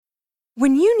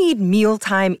When you need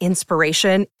mealtime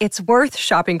inspiration, it's worth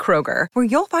shopping Kroger, where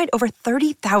you'll find over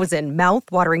 30,000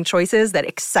 mouth-watering choices that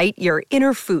excite your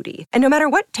inner foodie. And no matter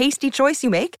what tasty choice you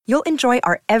make, you'll enjoy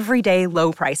our everyday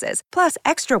low prices, plus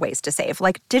extra ways to save,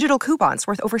 like digital coupons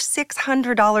worth over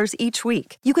 $600 each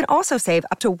week. You can also save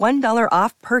up to $1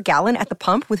 off per gallon at the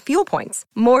pump with fuel points.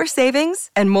 More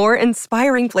savings and more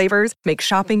inspiring flavors make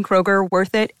shopping Kroger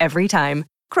worth it every time.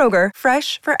 Kroger,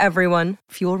 fresh for everyone.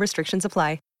 Fuel restrictions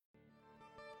apply.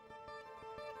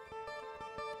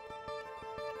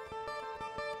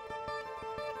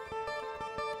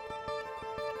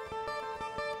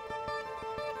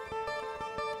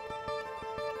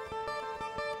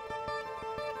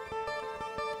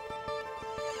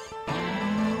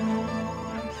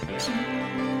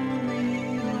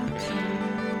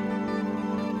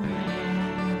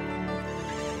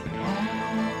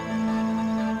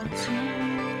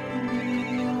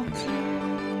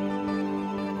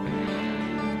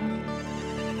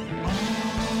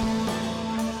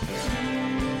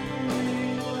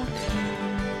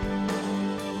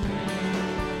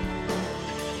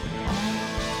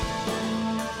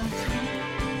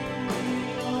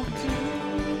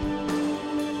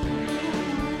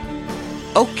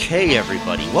 Okay,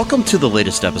 everybody, welcome to the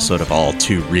latest episode of All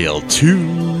Too Real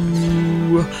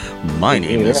 2. My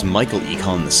name is Michael E.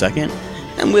 Cullen II,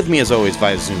 and with me, as always,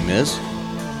 via Zoom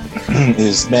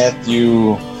is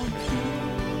Matthew,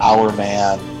 our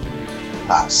man,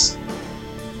 Haas.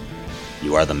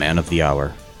 You are the man of the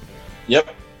hour.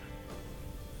 Yep.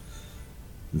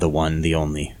 The one, the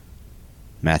only.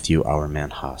 Matthew, our man,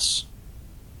 Haas.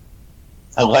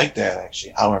 I like that,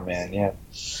 actually. Our man, yeah.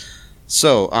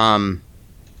 So,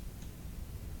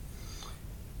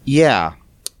 yeah,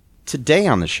 today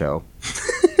on the show,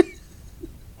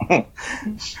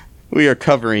 we are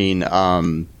covering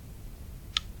the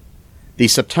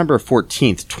September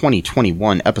 14th,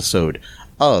 2021 episode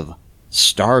of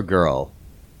Stargirl.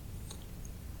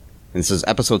 And this is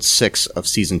episode 6 of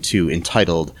season 2,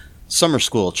 entitled Summer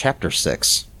School Chapter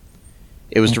 6.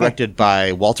 It was directed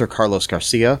by Walter Carlos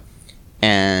Garcia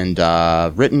and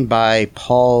written by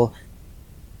Paul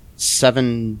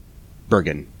Sevenbergen.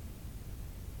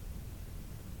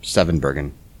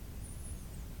 Sevenbergen.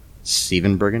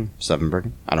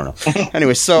 I don't know.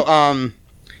 Anyway, so,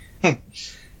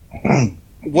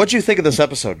 what'd you think of this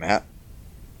episode, Matt?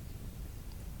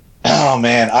 Oh,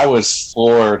 man, I was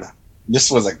floored. This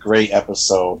was a great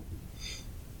episode.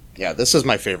 Yeah, this is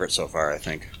my favorite so far, I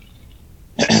think.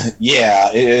 Yeah,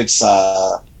 it's,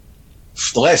 the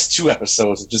last 2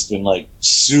 episodes have just been, like,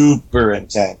 super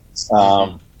intense.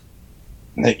 You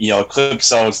know,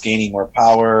 Eclipso is gaining more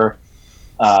power.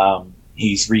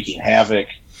 He's wreaking havoc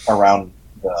around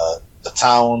the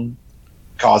town,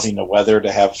 causing the weather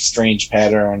to have strange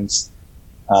patterns,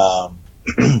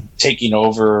 taking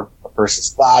over a person's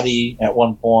body at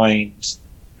one point.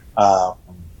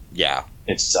 Yeah.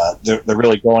 It's they're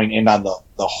really going in on the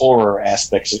horror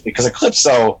aspects, because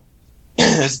Eclipso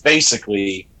is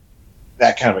basically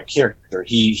that kind of a character.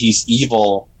 He's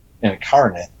evil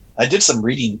incarnate. I did some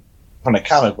reading from the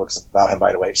comic books about him,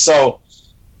 by the way. So,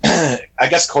 I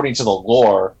guess according to the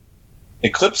lore,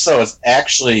 Eclipso is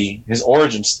actually, his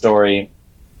origin story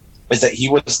is that he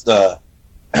was the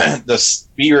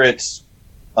spirit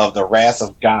of the wrath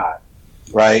of God,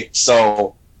 right?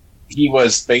 So he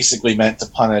was basically meant to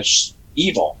punish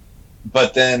evil,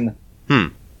 but then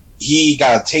he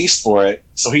got a taste for it,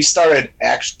 so he started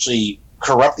actually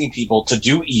corrupting people to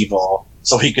do evil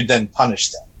so he could then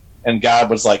punish them. And God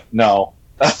was like, no,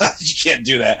 you can't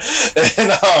do that.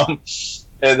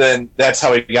 And then that's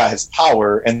how he got his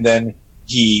power, and then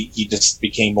he just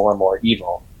became more and more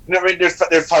evil. I mean, there's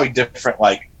probably different,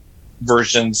 like,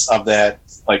 versions of that,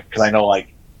 like, because I know,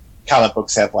 like, comic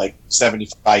books have, like,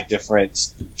 75 different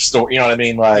stories, you know what I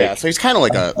mean? Like, yeah, so he's kind of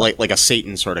like a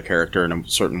Satan sort of character in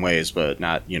certain ways, but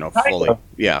not, you know, fully.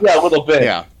 Yeah, a little bit.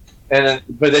 Yeah.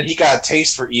 But then he got a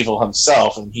taste for evil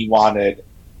himself, and he wanted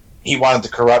to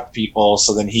corrupt people,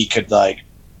 so then he could, like,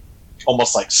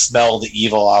 almost like smell the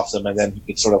evil off them, and then he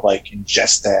could sort of like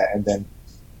ingest that, and then,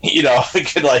 you know, he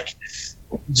could like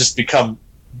just become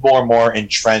more and more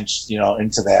entrenched, you know,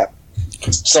 into that.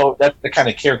 So that's the kind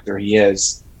of character he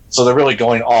is. So they're really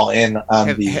going all in on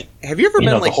have you ever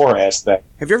been like the horror aspect.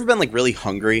 Have you ever been like really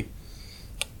hungry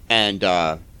and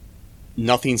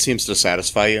nothing seems to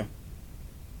satisfy you?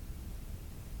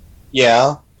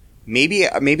 Yeah. Maybe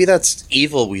that's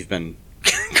evil we've been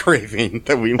craving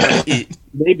that we want to eat.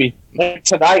 Maybe. Like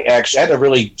tonight, actually, I had a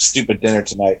really stupid dinner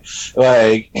tonight.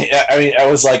 Like, I mean, I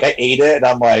was like, I ate it, and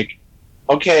I'm like,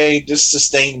 okay, this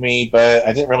sustained me, but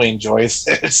I didn't really enjoy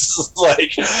this.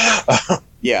 Like,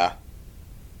 yeah.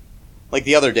 Like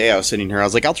the other day, I was sitting here. I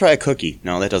was like, "I'll try a cookie."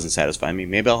 No, that doesn't satisfy me.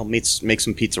 Maybe I'll make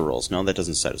some pizza rolls. No, that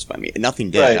doesn't satisfy me.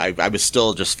 Nothing did. Right. I was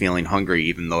still just feeling hungry,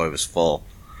 even though I was full.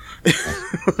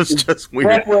 It was just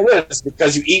weird. That's what it is,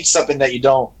 because you eat something that you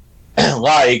don't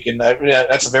like, and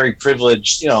that's a very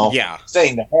privileged, Yeah.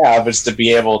 thing to have, is to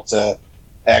be able to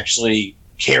actually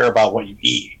care about what you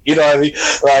eat. You know what I mean?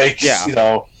 Like,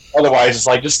 Yeah. Otherwise, it's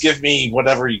like, just give me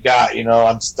whatever you got.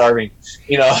 I'm starving.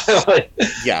 Like,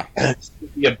 Yeah.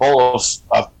 give me a bowl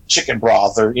of chicken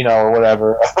broth or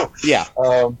whatever. Yeah.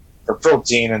 For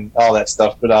protein and all that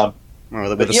stuff. But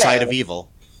With a side of evil.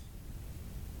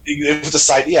 with the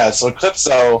side, so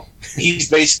Eclipso, he's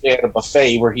basically at a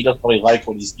buffet where he doesn't really like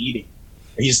what he's eating.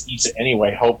 He just eats it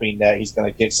anyway, hoping that he's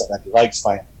going to get something that he likes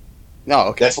finally. No,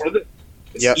 okay. That's what it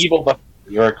is. It's evil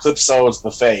buffet, or Eclipso's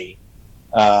buffet.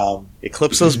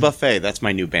 Eclipso's Buffet. That's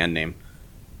my new band name.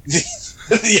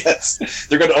 Yes,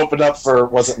 they're going to open up for,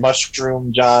 was it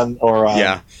Mushroom John or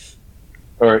and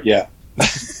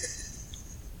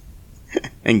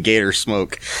Gator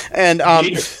Smoke, and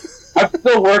Gator. I'm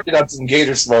still working on some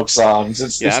Gator Smoke songs.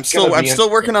 I'm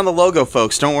still working on the logo,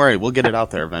 folks. Don't worry, we'll get it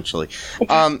out there eventually.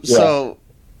 So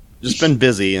just been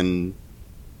busy and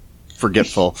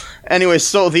forgetful. Anyway,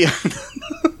 so the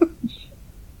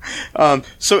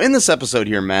so in this episode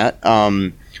here, Matt,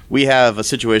 we have a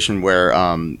situation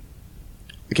where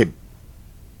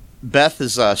Beth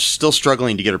is still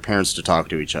struggling to get her parents to talk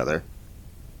to each other.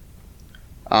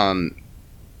 And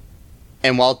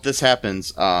while this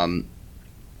happens,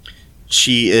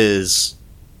 she is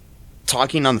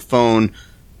talking on the phone,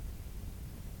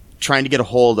 trying to get a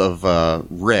hold of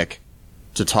Rick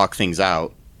to talk things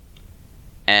out,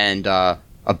 and a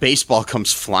baseball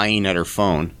comes flying at her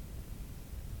phone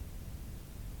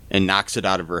and knocks it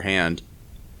out of her hand,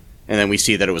 and then we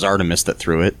see that it was Artemis that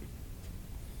threw it,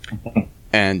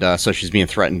 and so she's being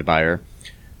threatened by her,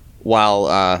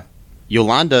 while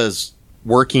Yolanda's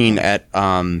working at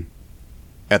the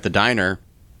diner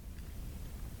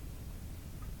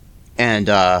and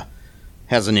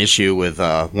has an issue with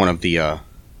one of the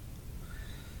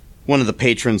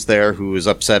patrons there, who is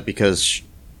upset because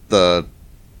the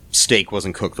steak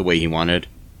wasn't cooked the way he wanted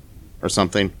or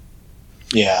something.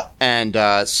 Yeah. And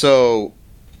so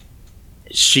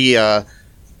she is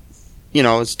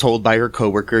told by her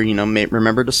coworker,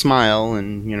 remember to smile,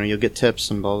 and you'll get tips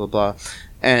and blah blah blah,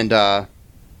 and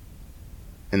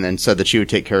then said that she would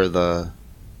take care of the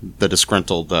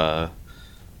disgruntled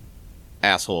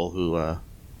asshole who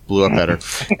blew up at her.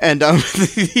 And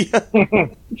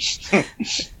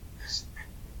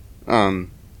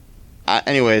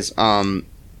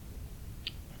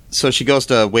so she goes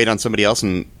to wait on somebody else,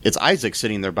 and it's Isaac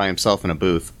sitting there by himself in a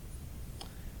booth.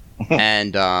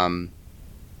 And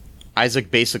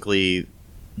Isaac basically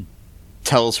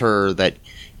tells her that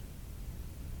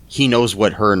he knows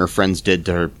what her and her friends did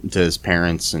to his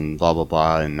parents, and blah blah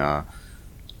blah, and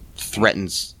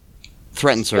threatens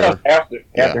her. After.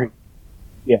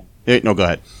 No, go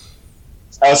ahead.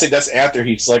 I would say that's after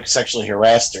he's sexually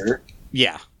harassed her.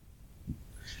 Yeah.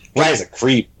 Guy's a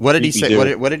creep. What did he say?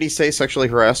 What did he say? Sexually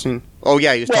harassing? Oh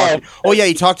yeah, he was talking. Oh yeah,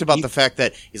 he talked about the fact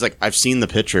that he's like, I've seen the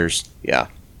pictures. Yeah.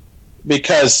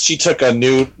 Because she took a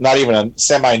nude, not even a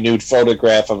semi-nude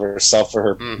photograph of herself for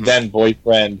her then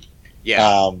boyfriend.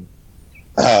 Yeah.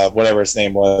 Whatever his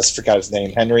name was, forgot his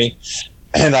name, Henry,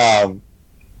 and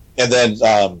then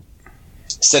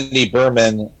Cindy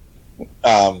Berman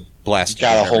blasted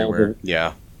got a hold of it.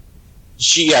 Yeah.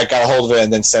 She got a hold of it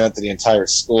and then sent it to the entire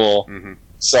school. Mm-hmm.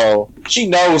 So she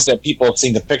knows that people have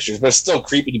seen the pictures, but it's still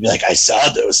creepy to be like, I saw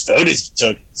those photos you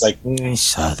took. It's like, I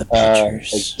saw the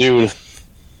pictures. like, dude,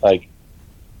 like,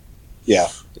 yeah.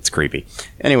 It's creepy.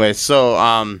 Anyway, so,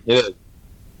 it is.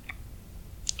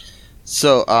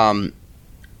 So,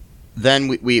 then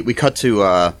we cut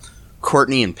to,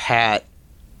 Courtney and Pat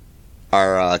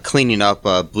are, cleaning up,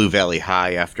 Blue Valley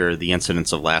High after the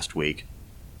incidents of last week.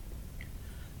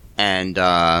 And,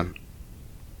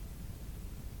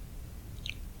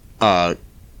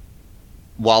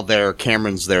 while there,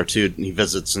 Cameron's there too. He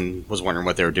visits and was wondering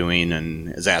what they were doing, and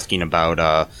is asking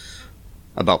about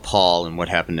Paul and what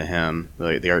happened to him,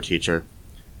 the art teacher,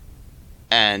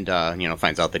 and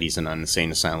finds out that he's in an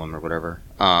insane asylum or whatever,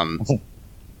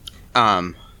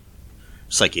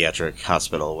 psychiatric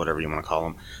hospital, whatever you want to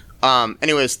call them.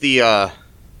 Anyways,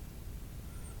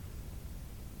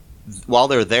 while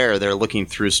they're there, they're looking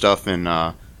through stuff,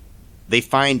 and they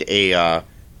find a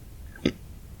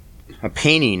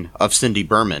painting of Cindy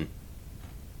Berman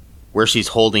where she's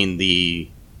holding the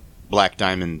Black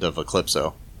Diamond of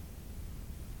Eclipso,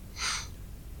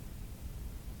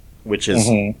 which is,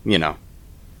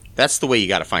 That's the way you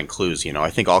got to find clues.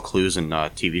 I think all clues in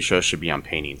TV shows should be on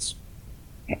paintings.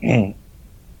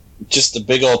 Just a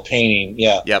big old painting,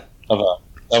 yeah. Yep. Of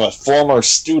a former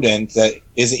student that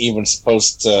isn't even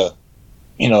supposed to,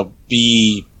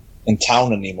 be in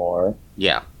town anymore.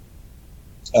 Yeah.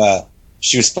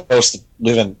 She was supposed to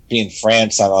be in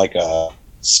France on like a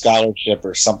scholarship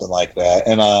or something like that,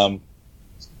 and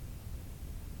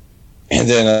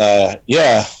then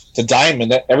the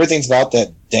diamond. Everything's about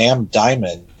that damn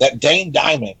diamond. That dang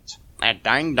diamond. That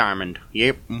dang diamond.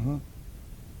 Yep. Mm-hmm.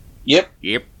 Yep.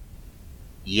 Yep.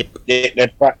 Yep.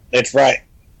 That's right. That's right.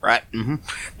 Right. Mm-hmm.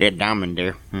 That diamond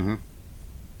there. Mm-hmm.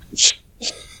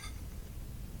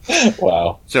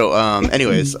 Wow. So,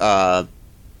 anyways,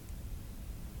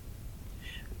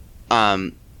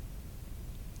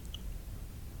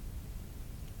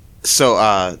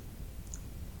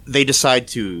 they decide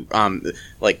to,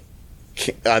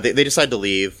 they decide to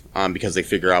leave, because they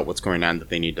figure out what's going on, that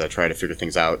they need to try to figure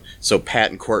things out. So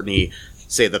Pat and Courtney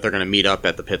say that they're going to meet up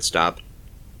at the pit stop.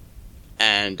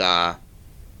 And,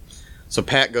 so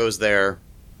Pat goes there,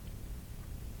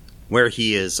 where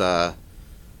he is,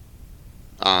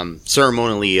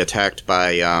 ceremonially attacked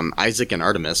by, Isaac and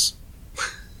Artemis.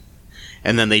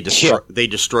 And then they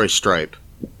destroy Stripe.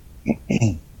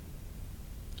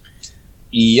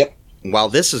 Yep. While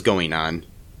this is going on,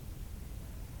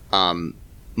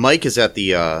 Mike is at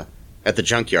the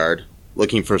junkyard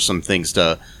looking for some things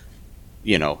to,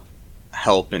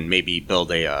 help and maybe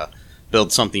build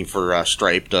something for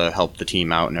Stripe to help the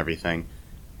team out and everything.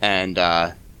 And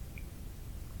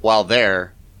while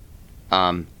there,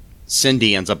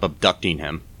 Cindy ends up abducting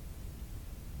him.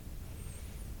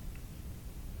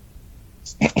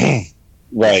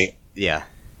 Right. Yeah.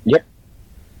 Yep.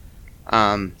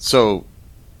 So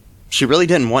she really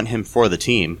didn't want him for the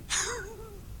team.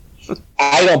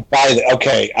 I don't buy that.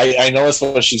 Okay, I know that's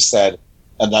what she said,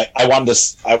 and I wanted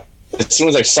to. As soon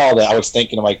as I saw that, I was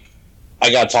thinking, I'm like,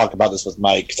 I got to talk about this with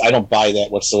Mike, because I don't buy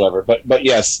that whatsoever. But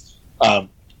yes,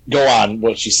 go on.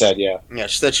 What she said, yeah. Yeah,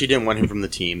 she said she didn't want him from the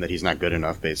team. That he's not good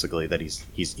enough, basically. That he's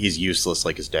useless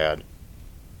like his dad.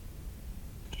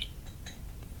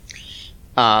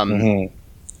 Mm-hmm.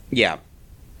 Yeah.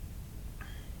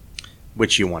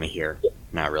 Which you want to hear.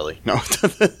 Not really. No.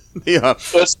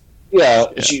 Yeah,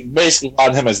 she basically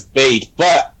wanted him as bait.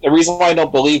 But the reason why I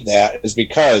don't believe that is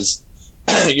because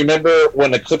you remember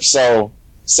when Eclipso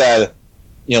said,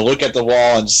 look at the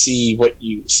wall and see what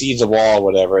you see the wall or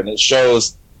whatever, and it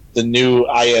shows the new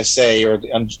ISA or the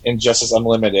Injustice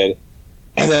Unlimited,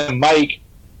 and then Mike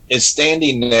is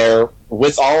standing there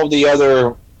with all of the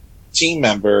other team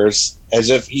members as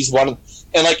if he's one of,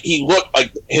 and he looked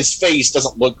like his face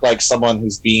doesn't look like someone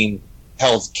who's being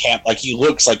held camp. Like he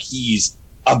looks like he's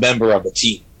a member of the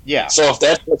team. Yeah. So if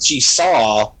that's what she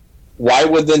saw, why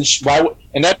would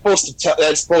and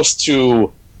that's supposed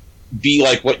to be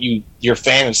like what your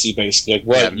fantasy basically, like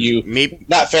what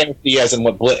not fantasy as in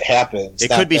what happens. It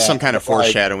could be some kind of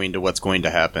foreshadowing to what's going to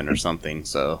happen or something.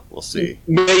 So we'll see.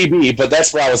 Maybe, but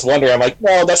that's what I was wondering. I'm like,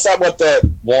 no, that's not what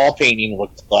the wall painting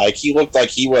looked like. He looked like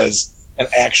he was an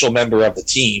actual member of the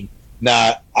team.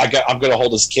 Not I'm going to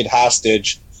hold this kid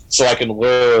hostage so I can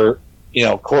lure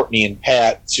Courtney and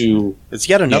Pat to. It's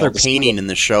yet another painting in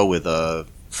the show with a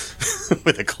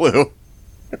with a clue.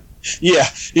 Yeah,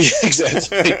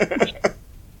 exactly.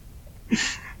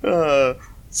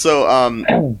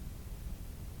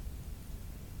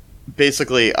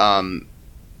 Basically,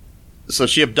 so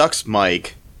she abducts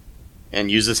Mike and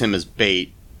uses him as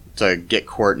bait to get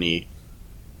Courtney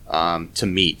to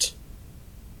meet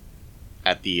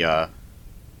at the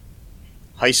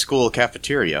high school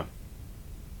cafeteria.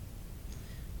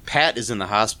 Pat is in the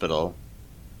hospital,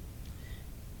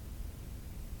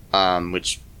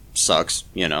 which sucks,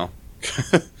 because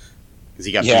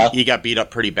he got beat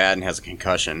up pretty bad and has a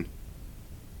concussion.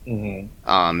 Mm-hmm.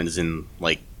 And is in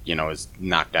is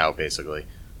knocked out basically.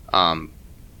 So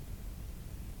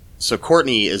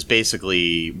Courtney is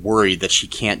basically worried that she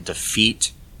can't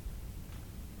defeat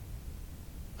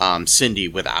Cindy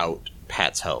without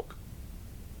Pat's help.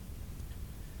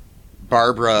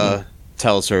 Barbara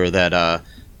tells her that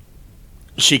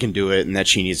she can do it and that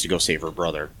she needs to go save her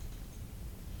brother.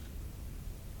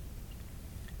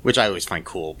 Which I always find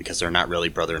cool, because they're not really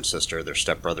brother and sister, they're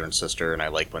stepbrother and sister, and I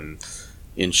like when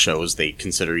in shows they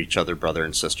consider each other brother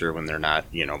and sister when they're not,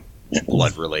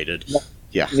 blood related.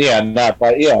 Yeah. Yeah,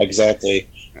 exactly.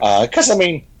 Because,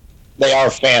 they are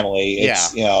family.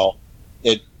 It's,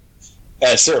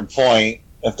 at a certain point,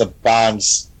 if the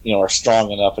bonds, are strong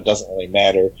enough, it doesn't really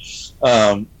matter.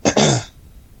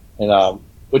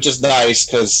 Which is nice,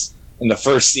 because in the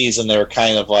first season, they were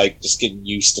kind of just getting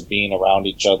used to being around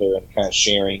each other and kind of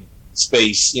sharing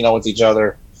space, with each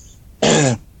other.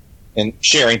 And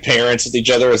sharing parents with each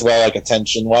other as well, like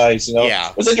attention wise,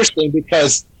 Yeah. It was interesting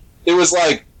because it was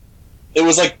like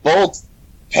both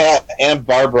Pat and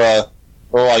Barbara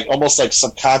were like almost like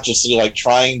subconsciously like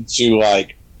trying to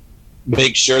like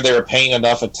make sure they were paying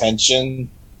enough attention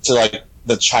to like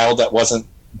the child that wasn't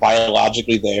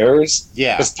biologically theirs.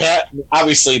 Yeah. Because Pat,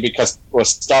 obviously, because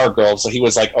was Stargirl, so he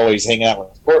was like always hanging out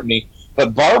with Courtney.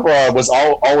 But Barbara was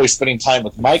always spending time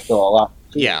with Michael a lot.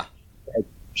 Yeah.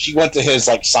 She went to his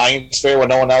like science fair when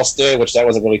no one else did, which that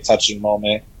was a really touching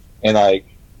moment. And like,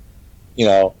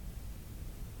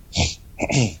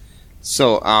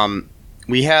 So,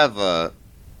 we have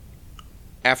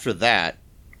after that,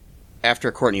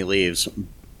 after Courtney leaves,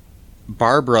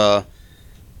 Barbara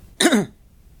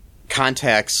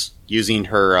contacts using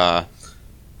her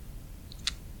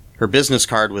business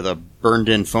card with a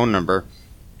burned-in phone number.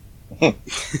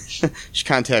 She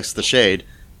contacts the Shade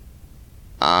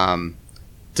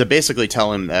to basically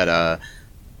tell him that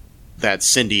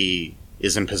Cindy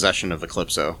is in possession of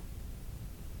Eclipso.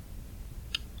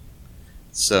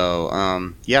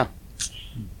 So, yeah.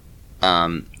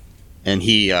 And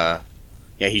he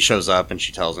shows up and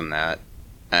she tells him that.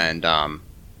 And,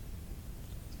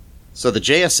 so the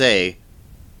JSA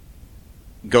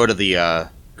go to the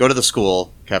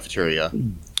school cafeteria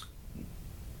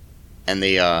and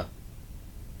they,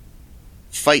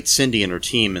 fight Cindy and her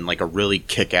team in like a really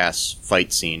kick-ass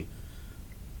fight scene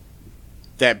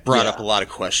that brought up a lot of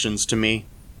questions to me.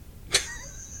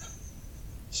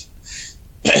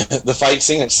 The fight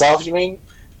scene itself, you mean?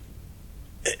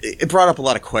 It brought up a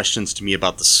lot of questions to me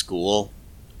about the school.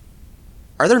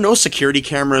 Are there no security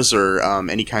cameras or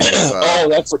any kind of... oh,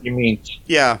 that's what you mean.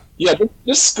 Yeah. Yeah,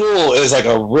 this school is like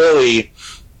a really...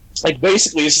 Like,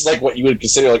 basically, this is like what you would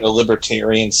consider like a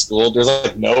libertarian school. There's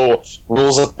like no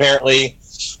rules, apparently.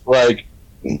 Like,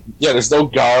 yeah, there's no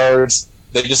guards.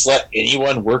 They just let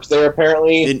anyone work there,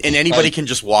 apparently. And anybody can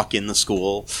just walk in the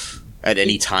school at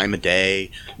any time of day.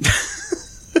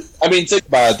 I mean, think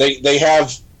about it. They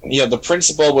have... the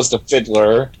principal was the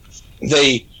fiddler.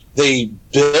 They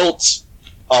built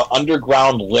an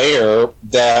underground lair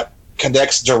that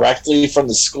connects directly from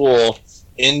the school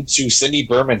into Cindy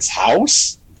Berman's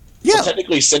house. Yeah. So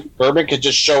technically, Cindy Berman could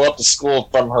just show up to school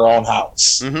from her own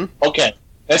house. Mm-hmm. Okay,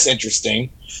 that's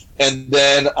interesting. And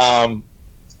then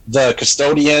the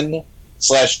custodian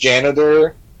 /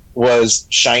 janitor was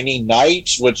Shining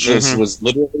Knight, which was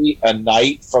literally a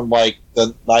knight from like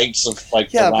the Knights of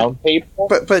like the Round Table.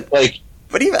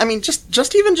 But even, I mean,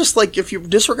 just even like if you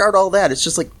disregard all that, it's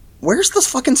just like, where's this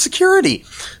fucking security?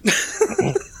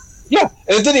 Yeah,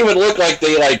 and it didn't even look like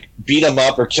they like beat him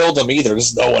up or killed him either.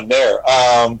 There's no one there.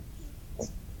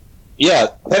 Yeah,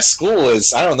 that school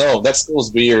is, I don't know, that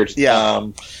school's weird. Yeah.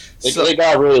 They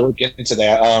gotta really look into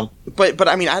that. But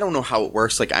I mean, I don't know how it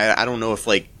works. Like, I don't know if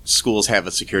like schools have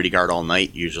a security guard all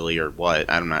night usually or what.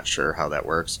 I'm not sure how that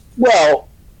works. Well,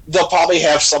 they'll probably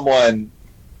have someone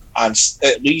on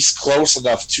at least close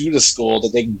enough to the school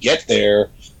that they can get there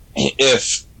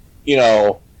if,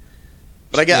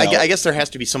 But I guess there has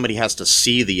to be somebody has to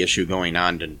see the issue going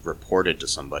on and report it to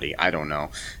somebody. I don't know.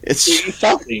 It's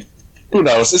probably, who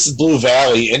knows? This is Blue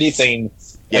Valley. Anything,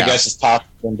 I guess, is possible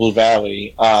in Blue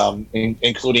Valley,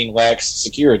 including lax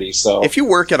security. So, if you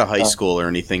work at a high school or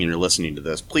anything and you're listening to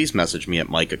this, please message me at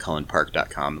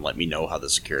mike@cullenpark.com and let me know how the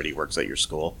security works at your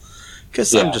school.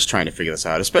 Because I'm just trying to figure this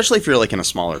out, especially if you're like in a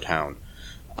smaller town.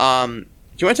 Do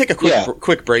you want to take a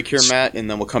quick break here, Matt, and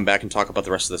then we'll come back and talk about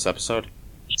the rest of this episode?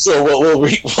 So we'll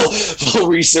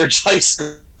research high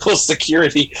school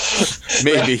security.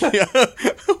 Maybe.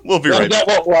 We'll be right back.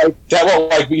 That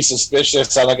won't be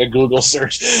suspicious on like a Google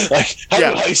search. Like, how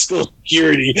do high school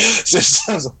security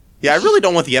systems? Yeah, I really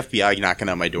don't want the FBI knocking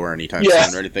on my door anytime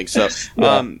soon or anything. So,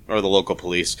 or the local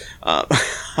police.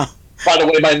 By the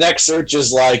way, my next search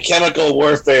is like chemical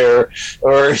warfare,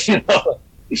 or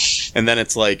And then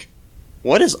it's like,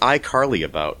 what is iCarly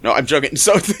about? No, I'm joking.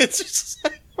 So it's just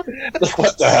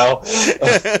what the hell?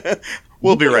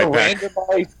 We'll be right back.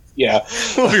 Yeah.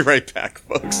 We'll be right back,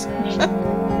 folks.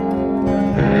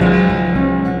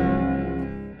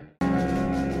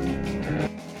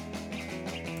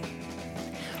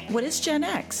 What is Gen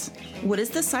X? What is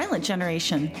the silent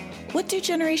generation? What do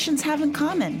generations have in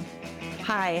common?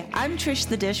 Hi, I'm Trish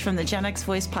the Dish from the Gen X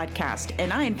Voice podcast,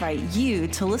 and I invite you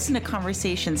to listen to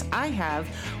conversations I have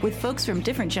with folks from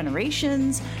different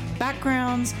generations,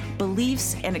 backgrounds,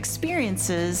 beliefs, and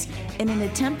experiences in an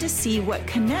attempt to see what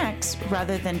connects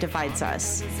rather than divides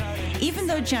us. Even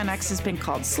though Gen X has been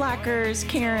called slackers,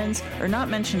 Karens, or not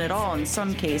mentioned at all in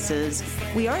some cases,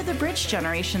 we are the bridge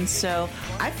generation, so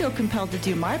I feel compelled to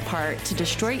do my part to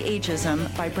destroy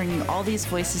ageism by bringing all these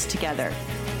voices together.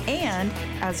 And,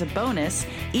 as a bonus,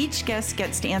 each guest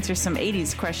gets to answer some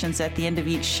 80s questions at the end of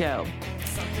each show.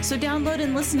 So download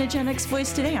and listen to Gen X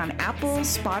Voice today on Apple,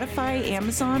 Spotify,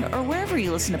 Amazon, or wherever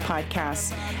you listen to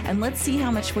podcasts. And let's see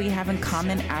how much we have in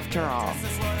common after all.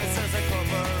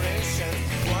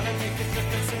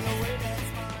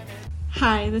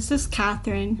 Hi, this is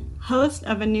Catherine, host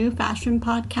of a new fashion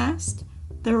podcast,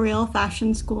 The Real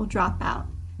Fashion School Dropout.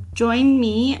 Join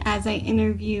me as I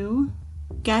interview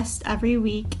guests every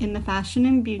week in the fashion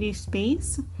and beauty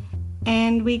space,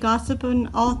 and we gossip on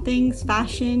all things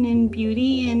fashion and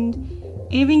beauty, and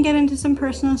even get into some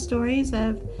personal stories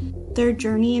of their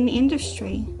journey in the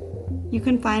industry. You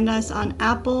can find us on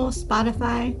Apple,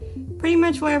 Spotify, pretty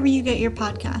much wherever you get your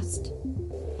podcast.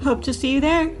 Hope to see you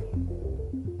there.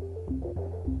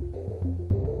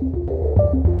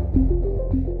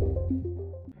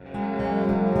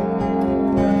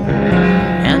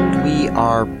 And we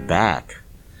are back.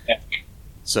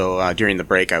 So during the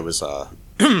break, I was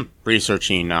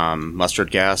researching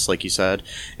mustard gas, like you said,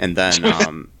 and then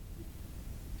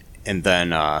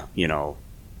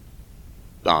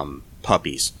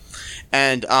puppies,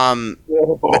 and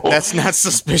that's not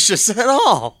suspicious at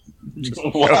all.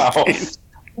 Wow.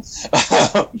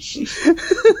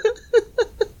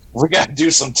 We got to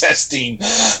do some testing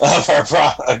of our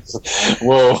products.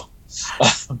 Whoa.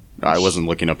 I wasn't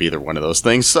looking up either one of those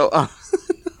things, so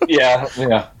yeah.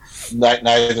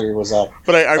 Neither was up.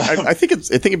 But I think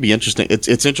it'd be interesting.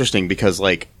 It's interesting because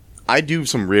like I do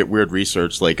some weird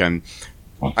research. Like I'm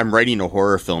writing a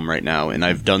horror film right now, and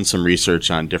I've done some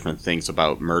research on different things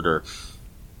about murder,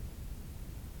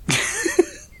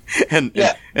 and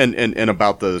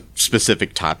about the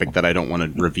specific topic that I don't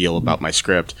want to reveal about my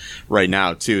script right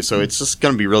now too. So it's just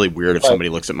going to be really weird if somebody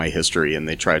looks at my history and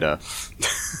they try to.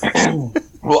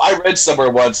 Well, I read somewhere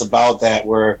once about that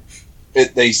where.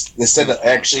 They said that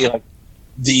actually like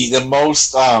the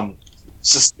most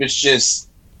suspicious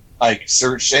like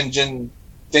search engine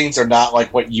things are not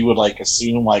like what you would like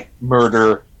assume, like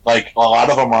murder. Like a lot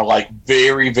of them are like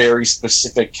very, very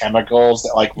specific chemicals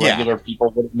that like regular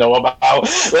people wouldn't know about.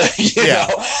 you know?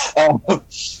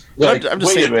 Like, I'm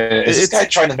just wait saying, a minute, is this guy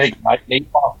trying to make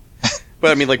napalm? But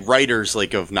I mean, like writers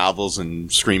like of novels and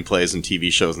screenplays and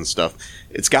TV shows and stuff,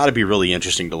 it's got to be really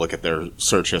interesting to look at their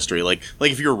search history. Like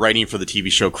if you're writing for the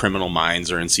TV show Criminal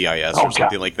Minds or NCIS or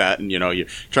something like that, and you're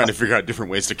trying to figure out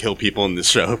different ways to kill people in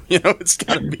this show. It's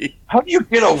got to be. How do you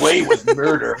get away with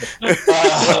murder?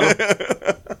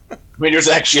 I mean, there's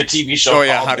actually a TV show. Oh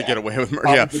yeah, How to Get Away with Murder.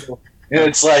 Yeah, and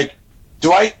it's like,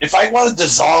 if I want to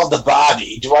dissolve the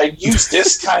body, do I use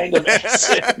this kind of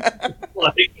acid?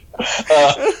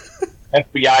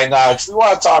 FBI knocks. We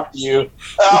want to talk to you.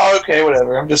 Oh, okay,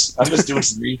 whatever. I'm just doing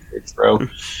some research, bro.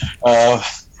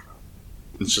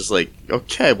 It's just like,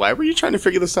 okay, why were you trying to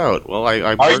figure this out? Well,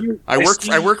 I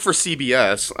work for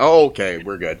CBS. Oh, okay,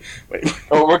 we're good. Wait.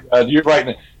 Oh, we're good. You're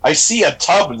right. I see a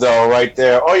tub though right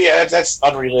there. Oh yeah, that's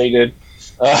unrelated.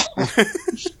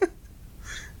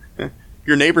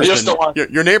 Your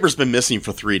neighbor's been missing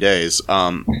for 3 days.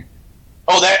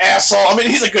 Oh, that asshole! I mean,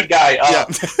 he's a good guy.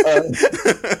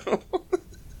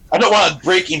 I don't want to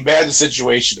Breaking Bad the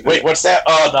situation. Wait, what's that?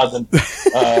 Oh, nothing.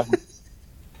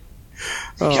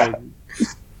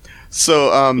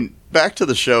 So, back to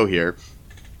the show here.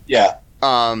 Yeah.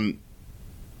 The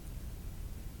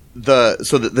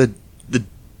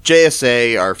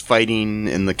JSA are fighting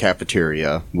in the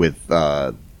cafeteria with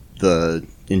the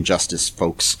Injustice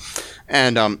folks,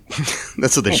 and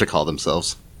that's what they should call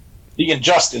themselves. The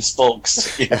Injustice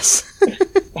folks. Yes.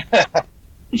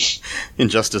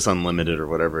 Injustice Unlimited or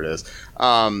whatever it is.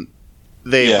 While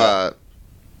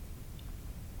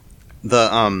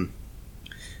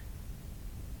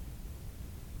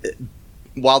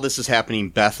this is happening,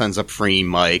 Beth ends up freeing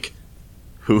Mike,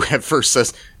 who at first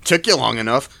says, "Took you long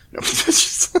enough."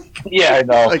 Yeah, I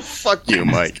know. Like, fuck you,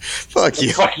 Mike. Fuck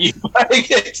you. Fuck you,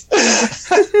 Mike.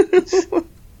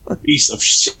 Piece of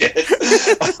shit.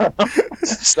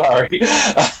 Sorry.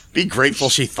 Be grateful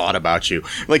she thought about you.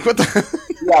 Like, what the?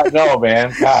 Yeah, I know,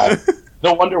 man. God.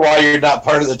 No wonder why you're not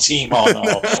part of the team. Oh,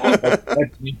 no.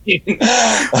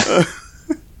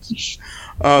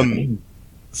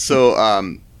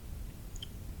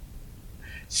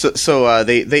 So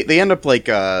they end up like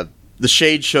the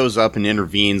Shade shows up and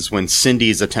intervenes when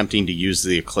Cindy's attempting to use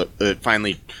the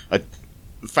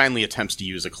finally attempts to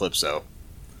use Eclipso,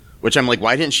 which I'm like,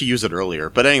 why didn't she use it earlier?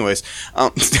 But anyways,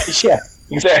 yeah,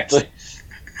 exactly.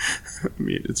 I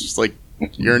mean, it's just like,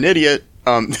 you're an idiot.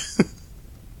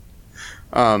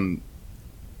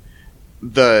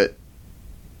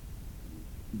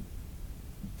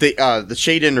 The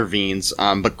Shade intervenes,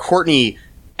 but Courtney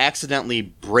accidentally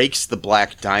breaks the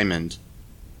black diamond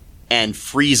and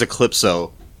frees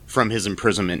Eclipso from his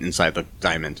imprisonment inside the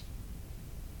diamond.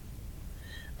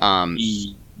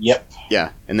 Yep.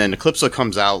 Yeah, and then Eclipso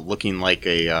comes out looking like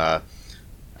a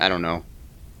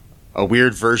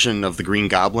weird version of the Green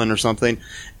Goblin or something,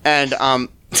 and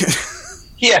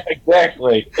yeah,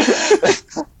 exactly.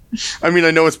 I mean,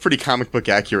 I know it's pretty comic book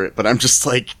accurate, but I'm just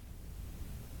like,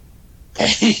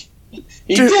 he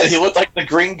did. He looked like the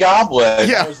Green Goblin.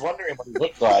 Yeah. I was wondering what he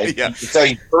looked like. Yeah. You can tell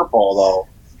he's purple though.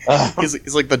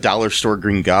 he's like the dollar store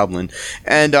Green Goblin,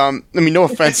 and I mean, no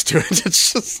offense to it,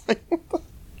 it's just like,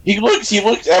 he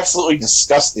looked absolutely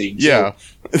disgusting. Yeah.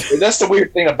 And that's the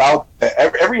weird thing about that.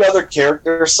 Every other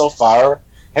character so far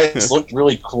has looked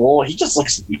really cool. He just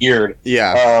looks weird.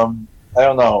 Yeah. I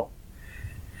don't know.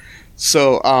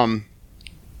 So,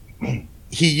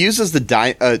 he uses a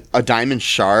diamond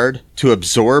shard to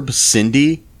absorb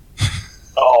Cindy.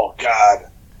 Oh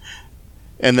God.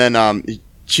 And then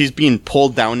she's being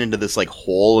pulled down into this like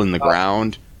hole in the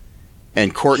ground,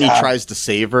 and Courtney tries to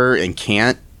save her and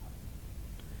can't.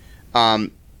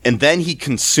 And then he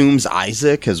consumes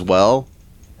Isaac as well.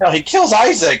 No, he kills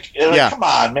Isaac. Like, Yeah. Come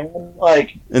on, man.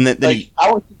 Like, And then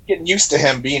I was getting used to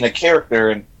him being a character,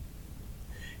 and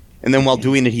then while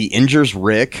doing it, he injures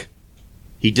Rick.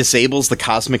 He disables the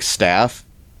cosmic staff.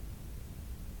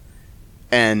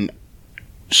 And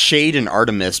Shade and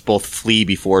Artemis both flee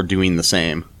before doing the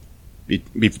same.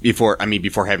 Before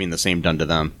having the same done to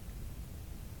them.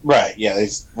 right? Yeah,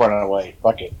 he's running away.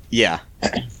 Fuck it. Yeah.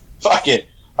 Fuck it.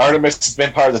 Artemis has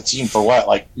been part of the team for what,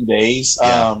 like 2 days?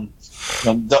 Yeah.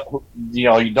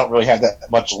 You don't really have that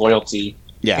much loyalty.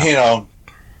 Yeah.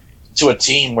 To a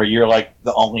team where you're like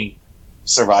the only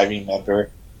surviving member.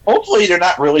 Hopefully, they're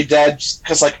not really dead,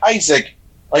 because like Isaac,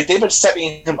 like they've been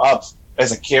setting him up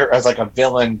as a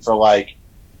villain for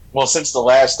since the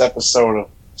last episode of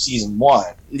season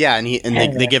 1. Yeah, and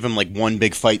they give him like one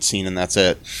big fight scene and that's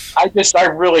it. I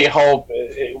really hope.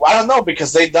 I don't know,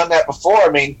 because they've done that before. I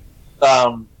mean,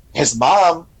 his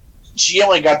mom, she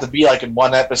only got to be like in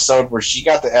one episode where she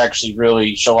got to actually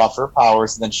really show off her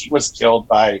powers, and then she was killed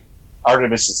by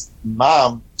Artemis's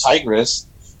mom, Tigress.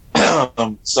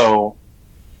 So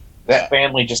that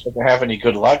family just doesn't have any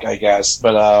good luck, I guess.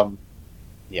 But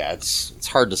yeah, it's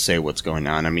hard to say what's going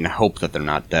on. I mean, I hope that they're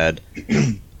not dead.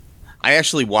 I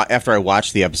actually, after I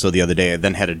watched the episode the other day, I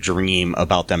then had a dream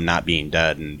about them not being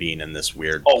dead and being in this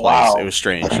weird place. Wow. It was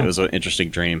strange. It was an interesting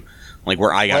dream. Like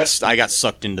where I got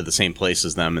sucked into the same place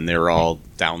as them, and they were all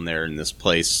down there in this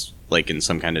place, like in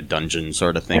some kind of dungeon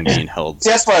sort of thing, being held. See,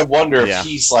 that's why I wonder if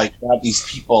he's like got these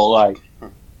people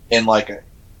in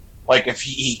if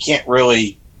he can't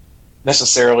really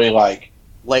necessarily like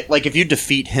if you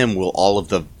defeat him, will all of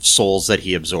the souls that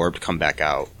he absorbed come back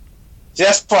out? See,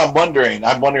 that's what I'm wondering.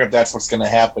 I'm wondering if that's what's going to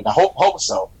happen. I hope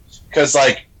so, because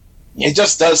it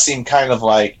just does seem kind of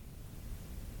like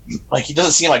he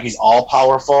doesn't seem like he's all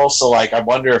powerful. So I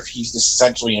wonder if he's just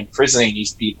essentially imprisoning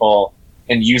these people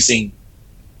and using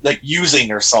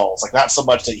their souls. Not so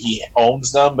much that he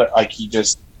owns them, but he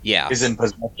just is in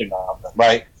possession of them,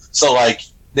 right? So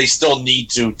they still need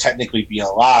to technically be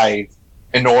alive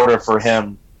in order for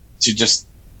him to just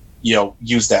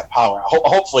use that power.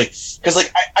 Hopefully, because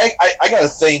I got a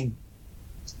thing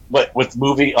with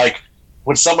movie,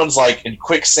 when someone's in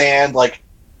quicksand,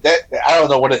 that, I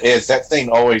don't know what it is. That thing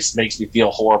always makes me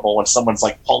feel horrible when someone's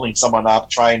pulling someone up,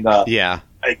 trying to. Yeah.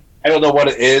 I don't know what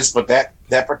it is, but that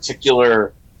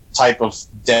particular type of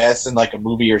death in a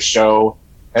movie or show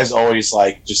has always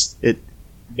it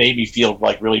made me feel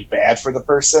really bad for the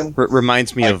person.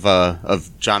 Reminds me of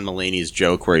John Mulaney's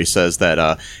joke where he says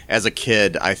that as a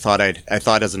kid I thought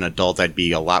as an adult I'd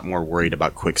be a lot more worried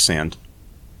about quicksand.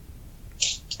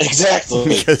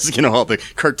 Exactly. Because all the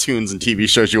cartoons and TV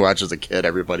shows you watch as a kid,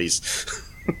 everybody's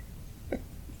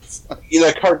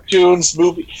cartoons,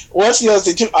 movie. Well, that's the other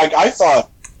thing too. I thought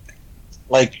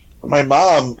my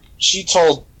mom, she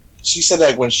said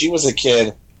that when she was a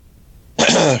kid,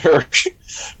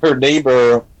 her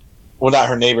neighbor, well, not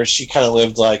her neighbor, she kind of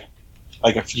lived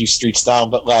a few streets down,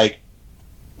 but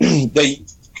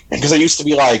because there used to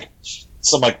be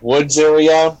some woods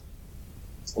area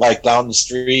down the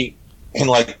street, and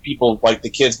people the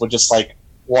kids would just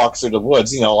walk through the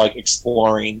woods, like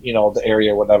exploring, the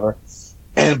area or whatever.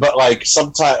 But like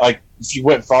sometimes, like if you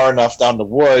went far enough down the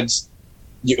woods,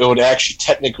 it would actually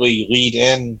technically lead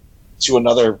in to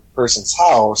another person's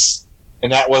house,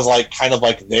 and that was like kind of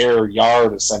like their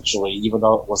yard essentially, even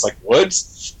though it was like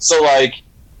woods. So like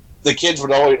the kids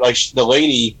would always, like, the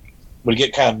lady would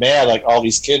get kind of mad, like all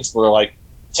these kids were like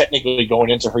technically going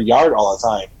into her yard all the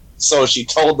time. So she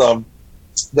told them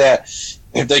that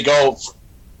if they go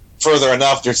further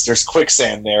enough, there's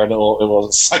quicksand there, and it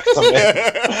will suck them in.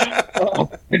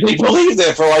 And they believed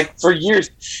it for years.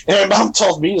 And my mom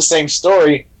told me the same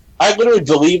story. I literally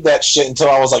believed that shit until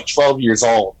I was like 12 years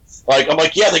old. Like, I'm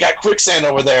like, yeah, they got quicksand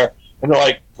over there, and they're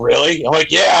like, really? I'm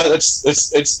like, yeah,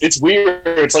 it's weird.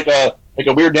 It's like a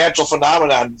weird natural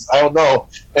phenomenon. I don't know.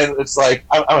 And it's like,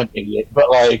 I'm an idiot, but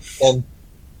like, and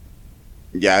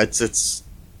yeah, it's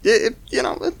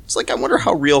like, I wonder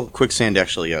how real quicksand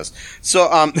actually is. So,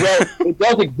 well, it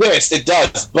does exist. It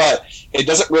does, but it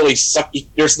doesn't really suck.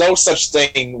 There's no such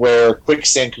thing where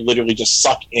quicksand can literally just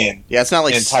suck in. Yeah, it's not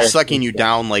like sucking you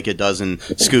down like it does in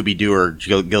Scooby-Doo or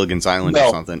Gilligan's Island or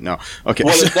something. No. Okay.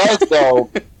 What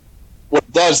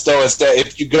it does though is that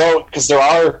if you go, because there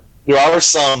are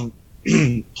some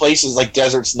places like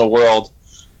deserts in the world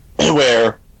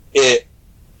where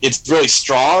it's really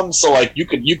strong, so like you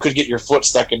could get your foot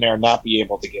stuck in there and not be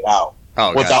able to get out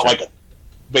without like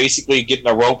basically getting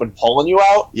a rope and pulling you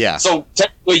out. Yeah. So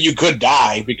technically you could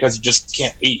die because you just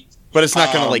can't eat. But it's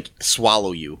not going to like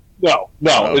swallow you. No,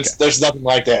 there's nothing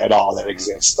like that at all that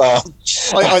exists.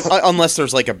 Unless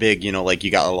there's like a big, like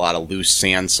you got a lot of loose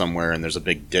sand somewhere and there's a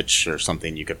big ditch or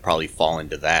something, you could probably fall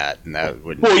into that, and that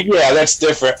would. Well, yeah, that's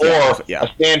different. Or a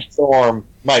sandstorm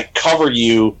might cover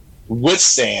you with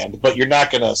sand, but you're not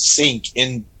going to sink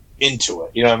into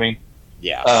it. You know what I mean?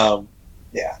 Yeah.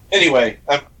 Yeah. Anyway,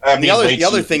 the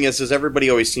other thing is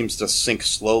everybody always seems to sink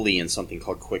slowly in something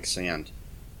called quicksand.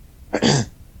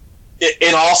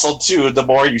 And also, too, the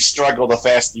more you struggle, the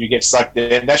faster you get sucked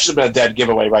in. That should have been a dead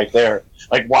giveaway right there.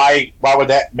 Like, why would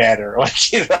that matter? Like,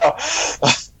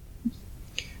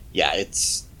 Yeah,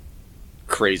 it's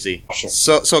crazy. Sure.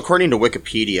 So according to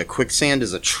Wikipedia, quicksand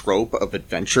is a trope of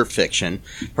adventure fiction,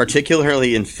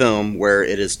 particularly in film, where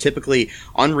it is typically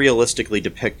unrealistically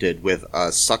depicted with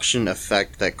a suction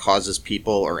effect that causes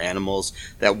people or animals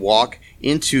that walk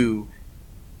into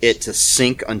it to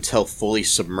sink until fully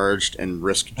submerged and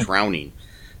risk drowning.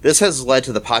 This has led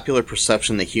to the popular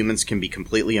perception that humans can be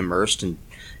completely immersed and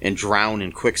drown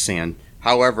in quicksand.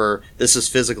 However, this is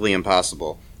physically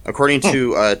impossible. According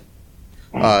to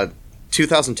a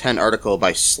 2010 article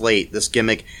by Slate, this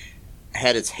gimmick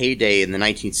had its heyday in the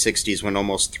 1960s when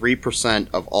almost 3%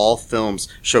 of all films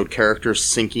showed characters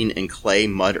sinking in clay,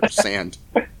 mud, or sand.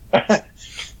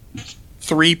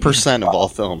 3% of all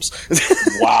films.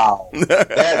 Wow.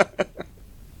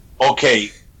 Okay,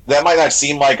 that might not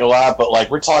seem like a lot, but like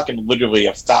we're talking literally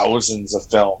of thousands of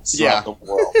films throughout the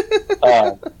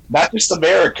world. Not just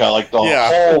America, like the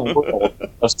whole world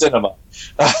of cinema.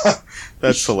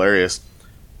 That's hilarious.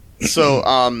 So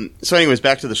anyways,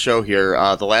 back to the show here.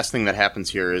 The last thing that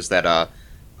happens here is that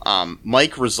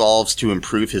Mike resolves to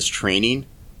improve his training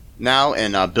now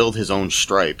and build his own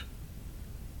stripe.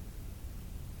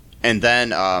 And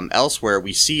then elsewhere,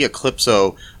 we see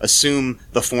Eclipso assume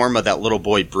the form of that little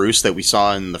boy Bruce that we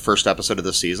saw in the first episode of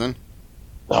the season.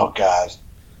 Oh, God.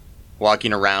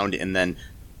 Walking around and then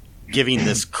giving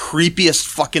this creepiest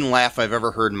fucking laugh I've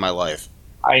ever heard in my life.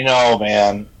 I know,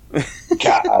 man.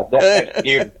 God.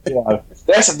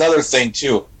 That's another thing,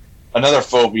 too. Another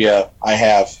phobia I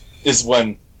have is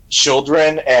when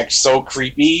children act so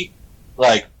creepy,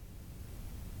 like,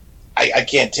 I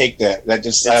can't take that. That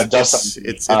just does something.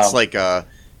 It's like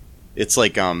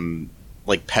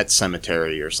Pet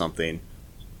Sematary or something.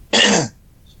 It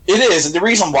is, and the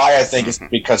reason why I think is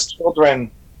because children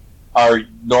are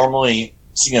normally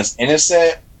seen as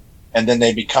innocent, and then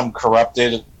they become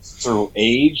corrupted through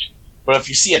age. But if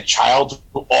you see a child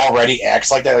who already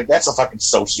acts like that, like that's a fucking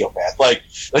sociopath. Like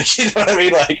you know what I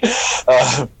mean?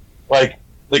 Like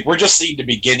we're just seeing the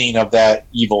beginning of that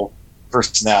evil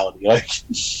personality. Like,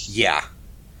 yeah,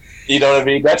 you know what I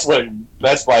mean? That's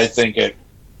why I think it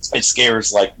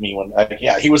scares like me when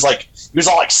he was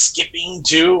all like skipping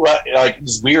too, like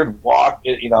this weird walk,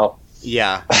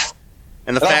 Yeah.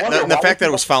 And the fact that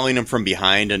it was following him from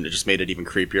behind, and it just made it even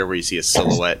creepier, where you see a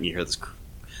silhouette and you hear this.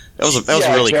 That was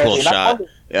a really cool shot.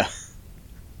 Yeah.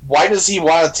 Why does he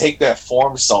want to take that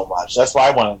form so much? That's what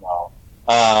I want to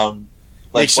know.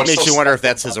 Makes you wonder if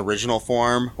that's his original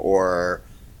form or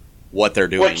what they're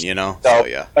doing, So,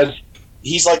 yeah.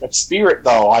 He's like a spirit,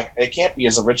 though. It can't be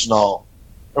his original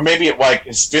or maybe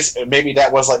maybe that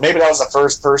was the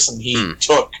first person he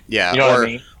took. Yeah, you know what I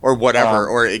mean? Or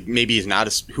whatever, maybe he's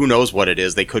not. Who knows what it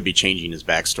is? They could be changing his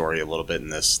backstory a little bit in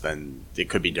this. Then it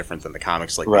could be different than the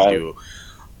comics, like they do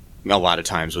a lot of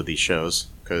times with these shows.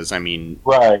 Because I mean,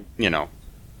 you know,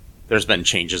 there's been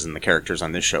changes in the characters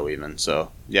on this show, even.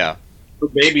 So yeah,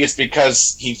 maybe it's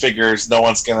because he figures no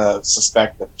one's gonna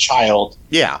suspect the child.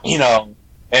 Yeah, you know,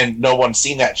 and no one's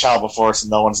seen that child before, so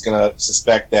no one's gonna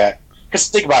suspect that. Because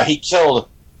think about it, he killed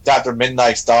Dr.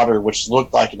 Midnight's daughter, which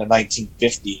looked like in the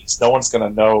 1950s. No one's going to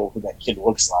know who that kid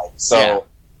looks like. So,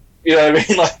 you know what I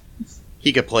mean? Like,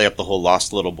 he could play up the whole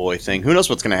lost little boy thing. Who knows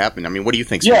what's going to happen? I mean, what do you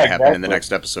think's going to happen in the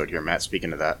next episode here, Matt,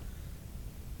 speaking of that?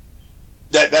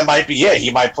 That might be it.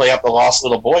 He might play up the lost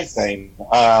little boy thing.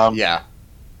 Yeah.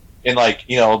 And, like,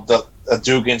 you know, the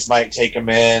Dugans might take him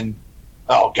in.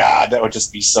 Oh, God, that would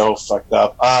just be so fucked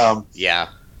up. Yeah.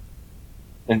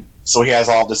 And so he has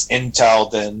all this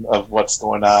intel then of what's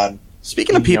going on.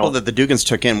 Speaking of people that the Dugans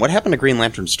took in, what happened to Green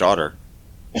Lantern's daughter?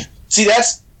 See,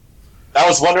 I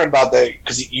was wondering about that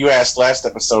because you asked last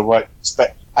episode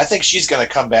I think she's going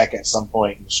to come back at some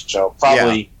point in the show,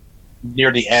 probably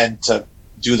near the end to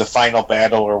do the final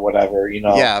battle or whatever, you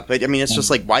know. Yeah, but I mean, it's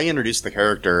just like, why introduce the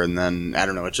character and then, I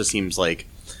don't know, it just seems like,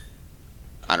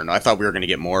 I don't know, I thought we were going to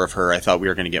get more of her. I thought we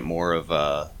were going to get more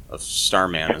of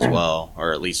Starman as well,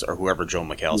 or at least, or whoever Joel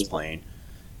McHale's playing.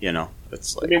 You know,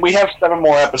 it's like, I mean, we have 7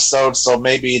 more episodes, so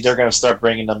maybe they're going to start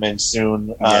bringing them in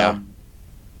soon.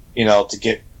 You know,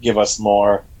 to give us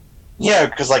more. Yeah,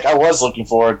 because like I was looking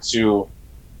forward to,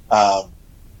 what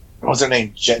was her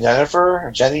name? Jennifer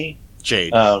or Jenny?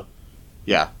 Jade.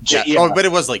 Yeah. Yeah. Oh, but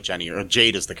it was like Jenny, or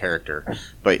Jade is the character,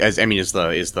 but is the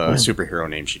superhero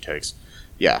name she takes.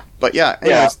 Yeah, but yeah.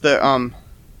 Anyways,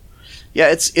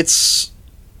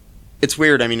 it's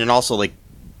weird. I mean, and also like,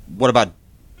 what about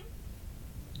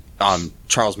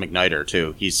Charles McNider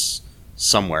too? He's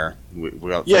somewhere. We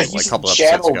got like a couple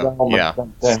episodes ago. Yeah.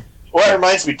 Well, that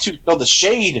reminds me too. So the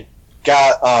Shade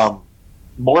got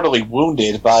mortally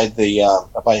wounded by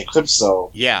Eclipso.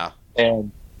 Yeah,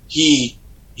 and he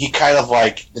kind of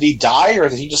like, did he die or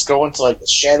did he just go into like the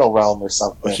Shadow Realm or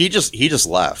something? He just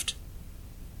left.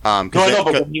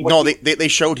 They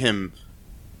showed him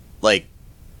like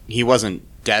he wasn't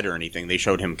dead or anything. They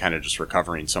showed him kind of just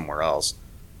recovering somewhere else.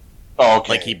 Oh,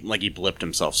 okay. Like he blipped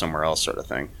himself somewhere else, sort of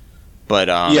thing. But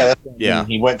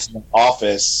he went to the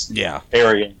office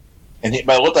area, but it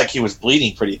looked like he was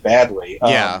bleeding pretty badly.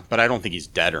 But I don't think he's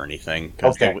dead or anything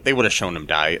because they would have shown him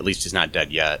die. At least he's not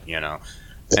dead yet, you know.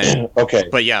 And, but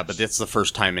it's the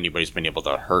first time anybody's been able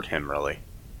to hurt him, really.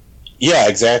 Yeah,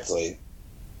 exactly.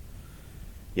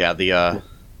 Yeah,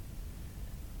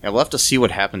 we'll have to see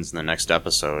what happens in the next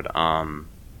episode,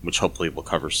 which hopefully we'll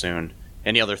cover soon.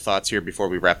 Any other thoughts here before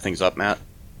we wrap things up, Matt?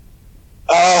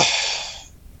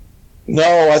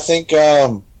 No, I think,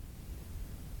 no,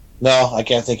 I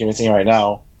can't think of anything right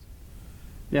now.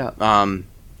 Yeah,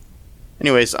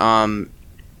 anyways,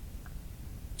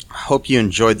 hope you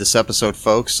enjoyed this episode,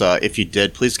 folks. If you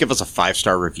did, please give us a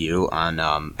 5-star review on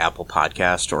Apple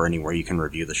Podcast or anywhere you can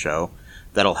review the show.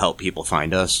 That'll help people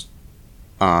find us.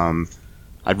 I'd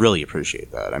really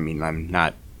appreciate that. I mean, I'm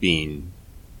not being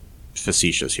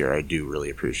facetious here. I do really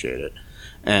appreciate it.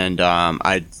 And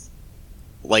I'd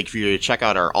like for you to check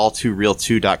out our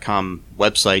all2real2.com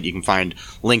website. You can find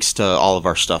links to all of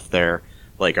our stuff there,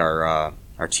 like our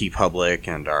TeePublic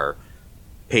and our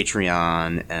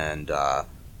Patreon and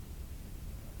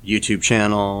YouTube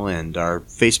channel and our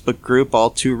Facebook group,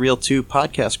 All2Real2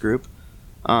 podcast group.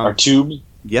 Our tube?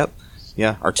 Yep.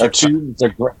 Yeah, our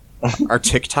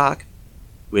TikTok,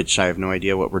 which I have no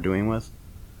idea what we're doing with.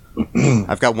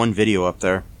 I've got one video up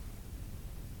there.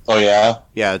 Oh yeah?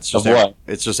 Yeah, it's just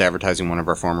it's just advertising one of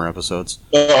our former episodes.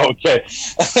 Oh, okay.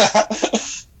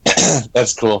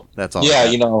 That's cool. That's all. Yeah,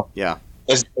 you know. Yeah.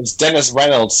 As Dennis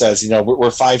Reynolds says, you know, we're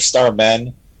 5-star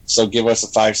men, so give us a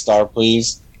 5-star,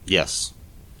 please. Yes.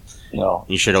 You know,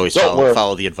 you should always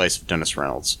follow the advice of Dennis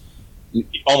Reynolds.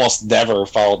 Almost never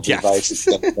followed the advice.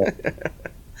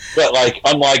 But like,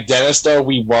 unlike Dennis, though,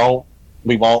 we won't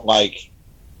like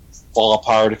fall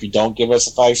apart if you don't give us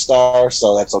a 5-star.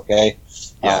 So that's okay.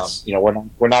 Yes. You know,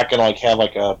 we're not gonna like have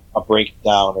like a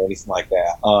breakdown or anything like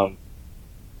that.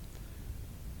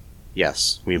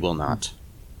 Yes, we will not.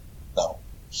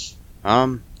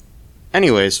 No.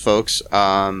 Anyways, folks.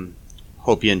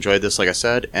 Hope you enjoyed this, like I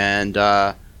said, and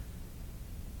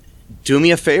do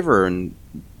me a favor and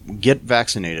get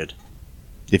vaccinated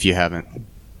if you haven't.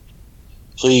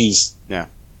 Please. Yeah.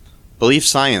 Believe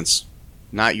science,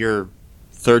 not your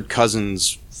third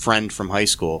cousin's friend from high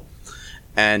school,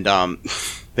 and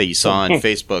that you saw on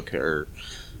Facebook or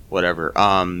whatever.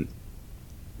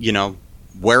 You know,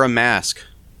 wear a mask.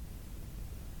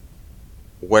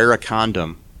 Wear a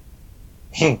condom.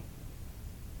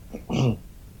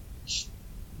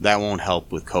 That won't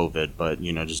help with COVID, but,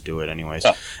 you know, just do it anyways.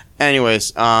 Oh.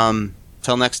 Anyways,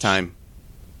 till next time.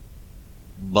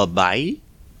 Bye-bye.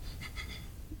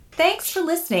 Thanks for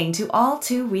listening to All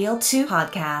Too Real 2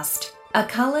 podcast, a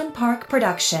Cullen Park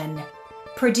production.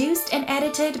 Produced and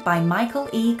edited by Michael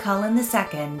E. Cullen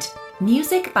II.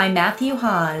 Music by Matthew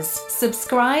Haas.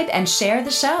 Subscribe and share the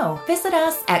show. Visit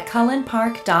us at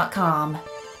cullenpark.com.